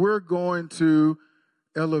enough that we're going to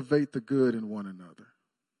elevate the good in one another.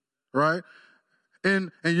 Right?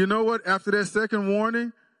 And you know what? After that second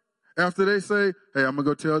warning, after they say, hey, I'm going to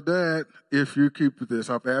go tell Dad, if you keep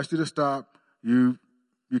this, I've asked you to stop, you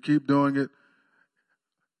keep doing it.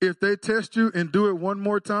 If they test you and do it one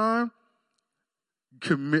more time,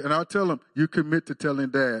 commit, and I'll tell them, you commit to telling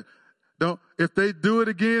Dad. If they do it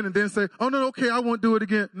again and then say, oh, no, okay, I won't do it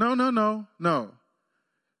again. No,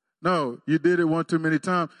 you did it one too many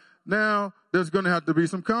times. Now, there's going to have to be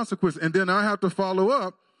some consequences. And then I have to follow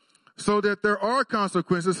up so that there are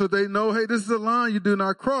consequences so they know, hey, this is a line you do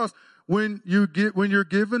not cross. When you're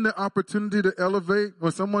given the opportunity to elevate,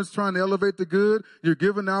 when someone's trying to elevate the good, you're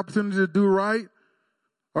given the opportunity to do right.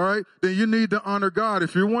 All right, then you need to honor God.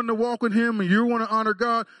 If you're wanting to walk with him and you want to honor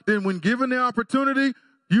God, then when given the opportunity,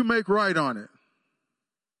 you make right on it.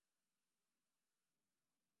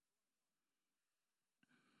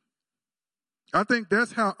 I think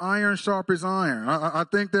that's how iron sharpens iron. I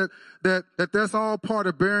think that's all part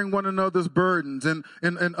of bearing one another's burdens and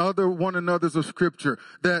other one another's of Scripture.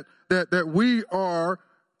 That we are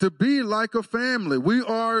to be like a family. We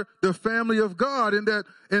are the family of God, and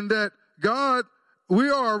that God. We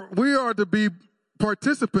are to be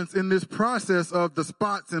participants in this process of the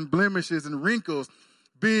spots and blemishes and wrinkles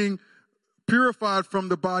being purified from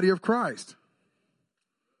the body of Christ.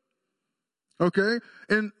 Okay?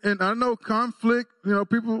 And I know conflict,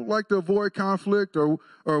 people like to avoid conflict or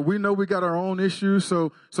we know we got our own issues,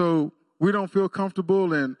 so we don't feel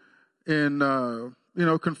comfortable in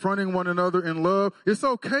confronting one another in love. It's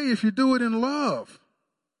okay if you do it in love.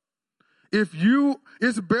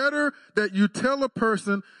 It's better that you tell a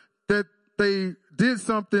person that they did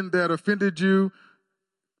something that offended you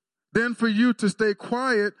than for you to stay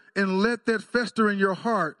quiet and let that fester in your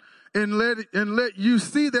heart and let you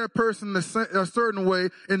see that person a certain way,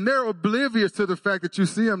 and they're oblivious to the fact that you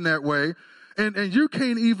see them that way, and you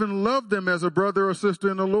can't even love them as a brother or sister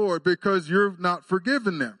in the Lord because you've not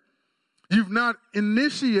forgiven them. You've not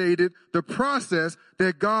initiated the process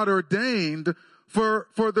that God ordained for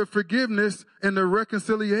the forgiveness and the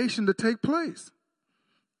reconciliation to take place.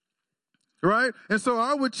 Right? And so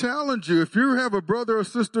I would challenge you, if you have a brother or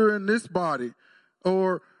sister in this body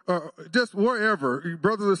or just wherever,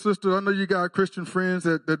 brothers or sisters, I know you got Christian friends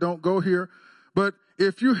that don't go here, but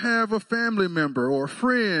if you have a family member or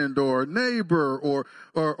friend or neighbor or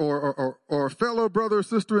fellow brother or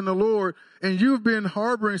sister in the Lord, and you've been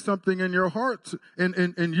harboring something in your heart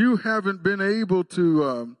and you haven't been able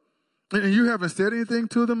to and you haven't said anything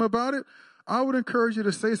to them about it, I would encourage you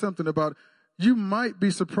to say something about it. You might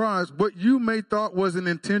be surprised. What you may thought was an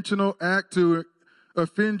intentional act to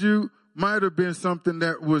offend you might have been something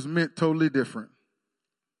that was meant totally different.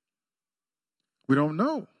 We don't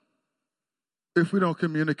know if we don't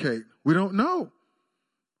communicate. We don't know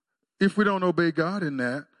if we don't obey God in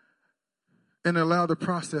that and allow the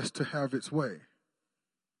process to have its way.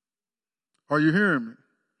 Are you hearing me?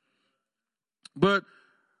 But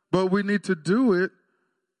we need to do it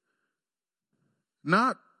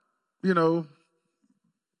not, to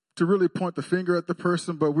really point the finger at the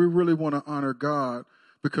person, but we really want to honor God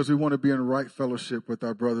because we want to be in right fellowship with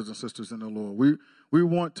our brothers and sisters in the Lord. We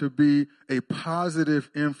want to be a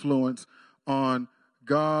positive influence on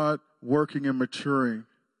God working and maturing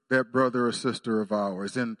that brother or sister of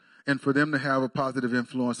ours and for them to have a positive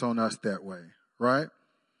influence on us that way, right?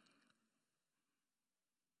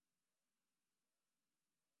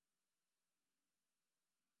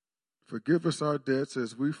 Forgive us our debts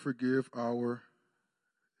as we forgive our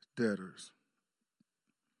debtors.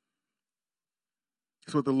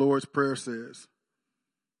 That's what the Lord's Prayer says.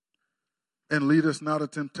 And lead us not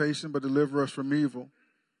into temptation, but deliver us from evil.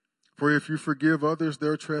 For if you forgive others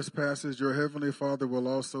their trespasses, your heavenly Father will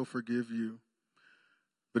also forgive you.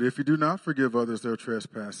 But if you do not forgive others their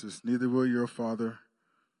trespasses, neither will your Father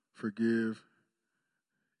forgive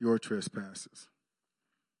your trespasses.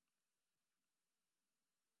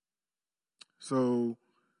 So,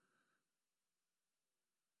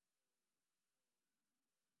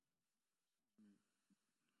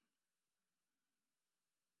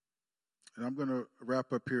 And I'm going to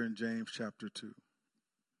wrap up here in James chapter 2.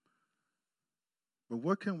 But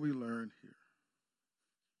what can we learn here?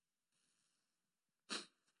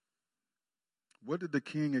 What did the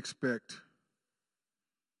king expect?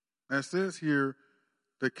 As it says here,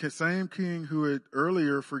 the same king who had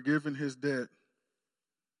earlier forgiven his debt,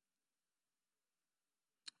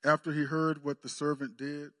 after he heard what the servant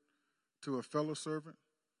did to a fellow servant,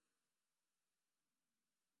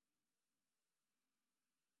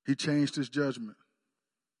 he changed his judgment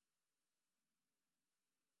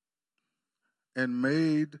and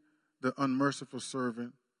made the unmerciful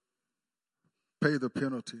servant pay the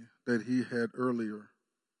penalty that he had earlier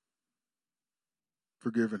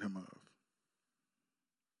forgiven him of.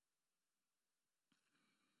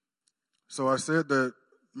 So I said that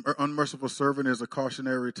unmerciful servant is a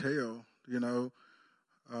cautionary tale.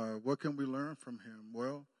 What can we learn from him?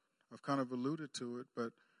 Well, I've kind of alluded to it,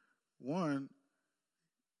 but one,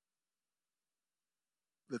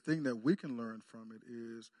 the thing that we can learn from it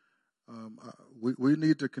is we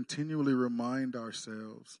need to continually remind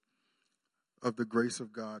ourselves of the grace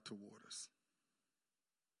of God toward us.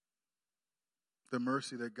 The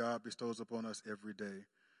mercy that God bestows upon us every day.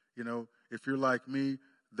 If you're like me,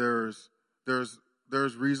 there's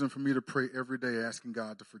reason for me to pray every day asking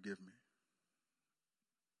God to forgive me.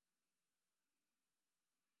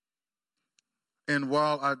 And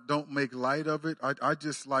while I don't make light of it, I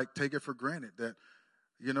just take it for granted that,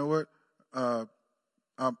 I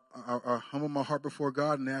humble my heart before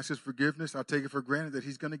God and ask his forgiveness. I take it for granted that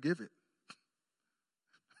he's going to give it.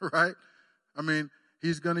 Right? I mean,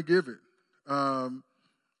 he's going to give it.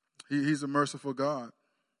 He's a merciful God.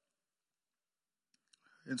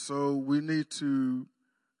 And so we need to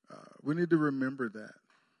remember that.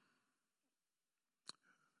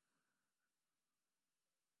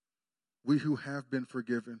 We who have been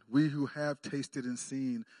forgiven, we who have tasted and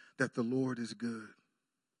seen that the Lord is good.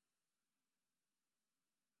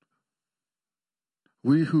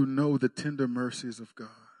 We who know the tender mercies of God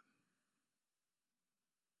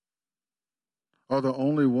are the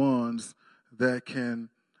only ones that can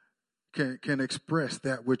express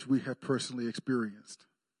that which we have personally experienced.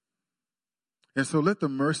 And so let the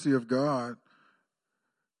mercy of God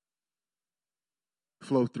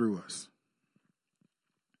flow through us.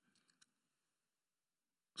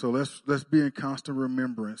 So let's be in constant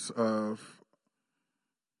remembrance of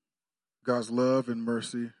God's love and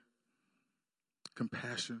mercy,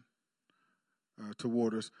 compassion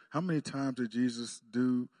toward us. How many times did Jesus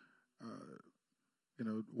do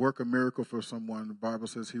work a miracle for someone? The Bible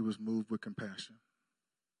says he was moved with compassion.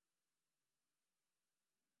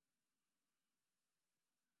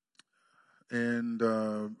 And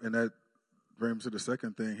that brings to the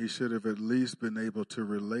second thing. He should have at least been able to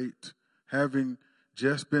relate, having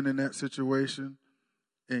just been in that situation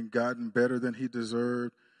and gotten better than he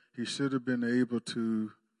deserved. He should have been able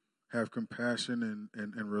to have compassion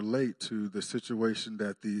and relate to the situation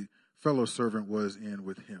that the fellow servant was in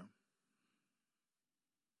with him.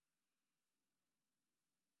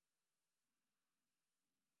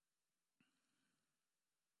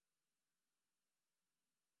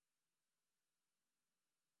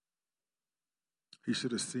 He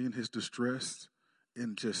should have seen his distress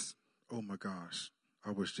and just, oh my gosh,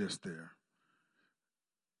 I was just there.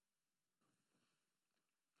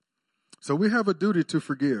 So we have a duty to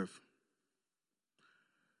forgive.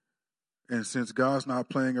 And since God's not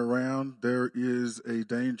playing around, there is a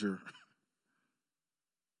danger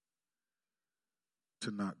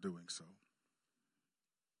to not doing so.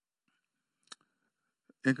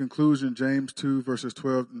 In conclusion, James 2 verses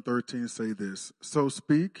 12 and 13 say this: so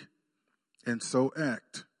speak and so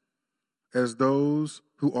act as those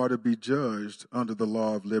who are to be judged under the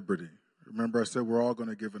law of liberty. Remember, I said we're all going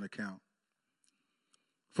to give an account.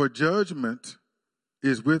 For judgment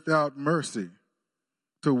is without mercy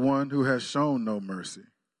to one who has shown no mercy.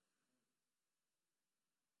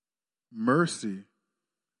 Mercy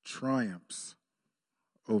triumphs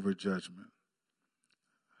over judgment.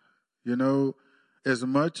 As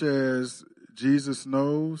much as Jesus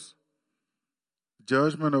knows,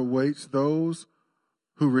 judgment awaits those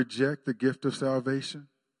who reject the gift of salvation.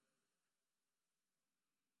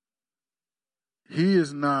 He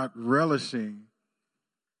is not relishing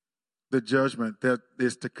the judgment that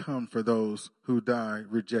is to come for those who die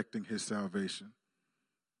rejecting his salvation.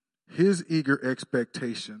 His eager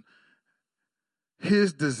expectation,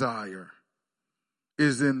 his desire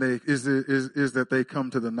is that they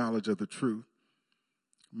come to the knowledge of the truth.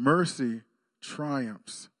 Mercy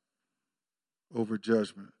triumphs over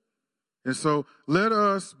judgment. And so let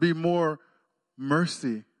us be more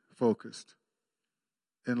mercy focused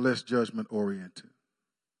and less judgment oriented.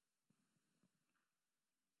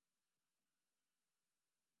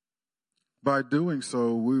 By doing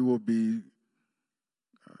so, we will be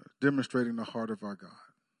demonstrating the heart of our God.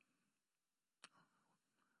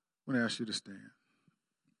 I'm going to ask you to stand.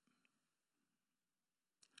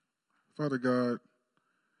 Father God,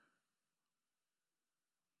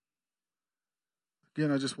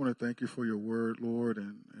 again, I just want to thank you for your word, Lord.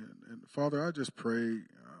 And Father, I just pray,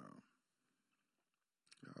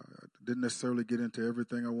 I didn't necessarily get into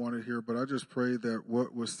everything I wanted here, but I just pray that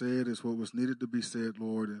what was said is what was needed to be said,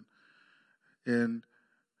 Lord. And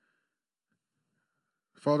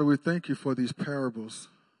Father, we thank you for these parables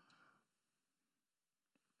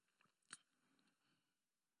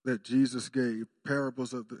that Jesus gave,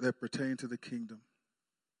 parables that pertain to the kingdom.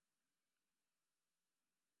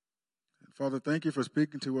 And Father, thank you for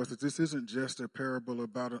speaking to us that this isn't just a parable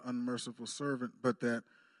about an unmerciful servant, but that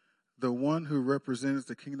the one who represents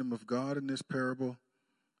the kingdom of God in this parable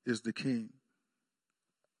is the king.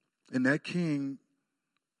 And that king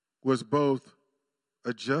was both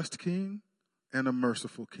a just king and a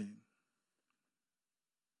merciful king.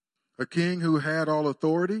 A king who had all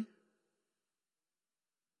authority,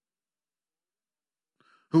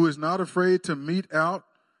 who is not afraid to mete out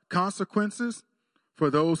consequences for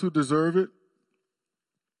those who deserve it,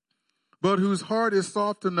 but whose heart is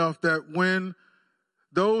soft enough that when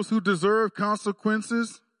those who deserve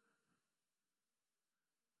consequences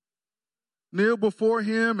kneel before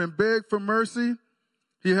him and beg for mercy,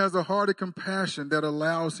 he has a heart of compassion that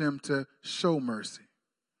allows him to show mercy.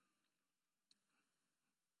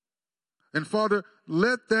 And Father,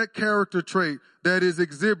 let that character trait that is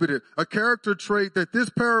exhibited, a character trait that this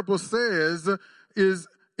parable says is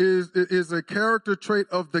a character trait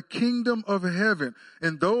of the kingdom of heaven.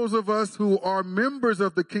 And those of us who are members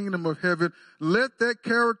of the kingdom of heaven, let that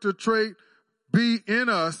character trait be in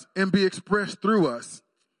us and be expressed through us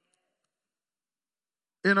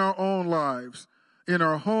in our own lives, in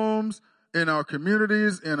our homes, in our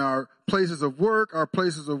communities, in our places of work, our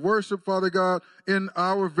places of worship, Father God, in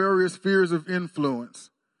our various spheres of influence.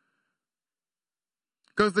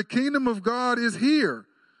 Because the kingdom of God is here.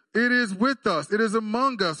 It is with us. It is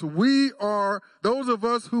among us. We are, those of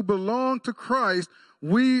us who belong to Christ,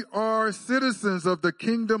 we are citizens of the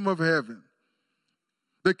kingdom of heaven.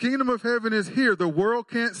 The kingdom of heaven is here. The world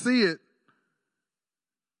can't see it.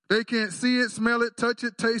 They can't see it, smell it, touch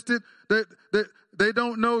it, taste it. They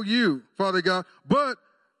don't know you, Father God. But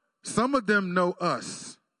some of them know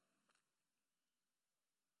us.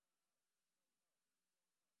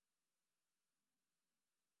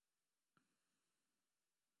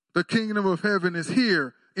 The kingdom of heaven is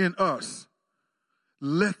here in us.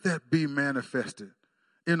 Let that be manifested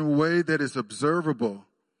in a way that is observable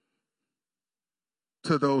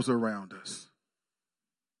to those around us.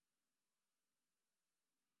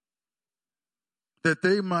 That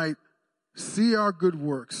they might see our good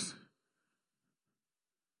works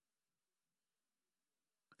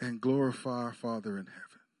and glorify our Father in heaven.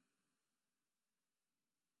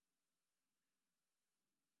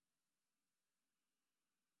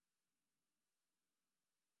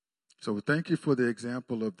 So we thank you for the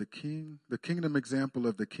example of the king, the kingdom example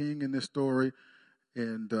of the king in this story,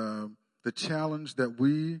 and the challenge that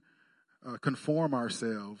we conform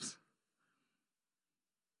ourselves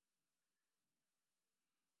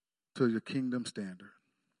to your kingdom standard.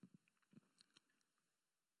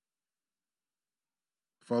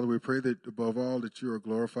 Father, we pray that above all that you are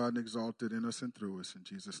glorified and exalted in us and through us. In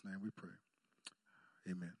Jesus' name we pray.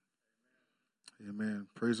 Amen. Amen.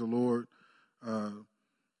 Praise the Lord.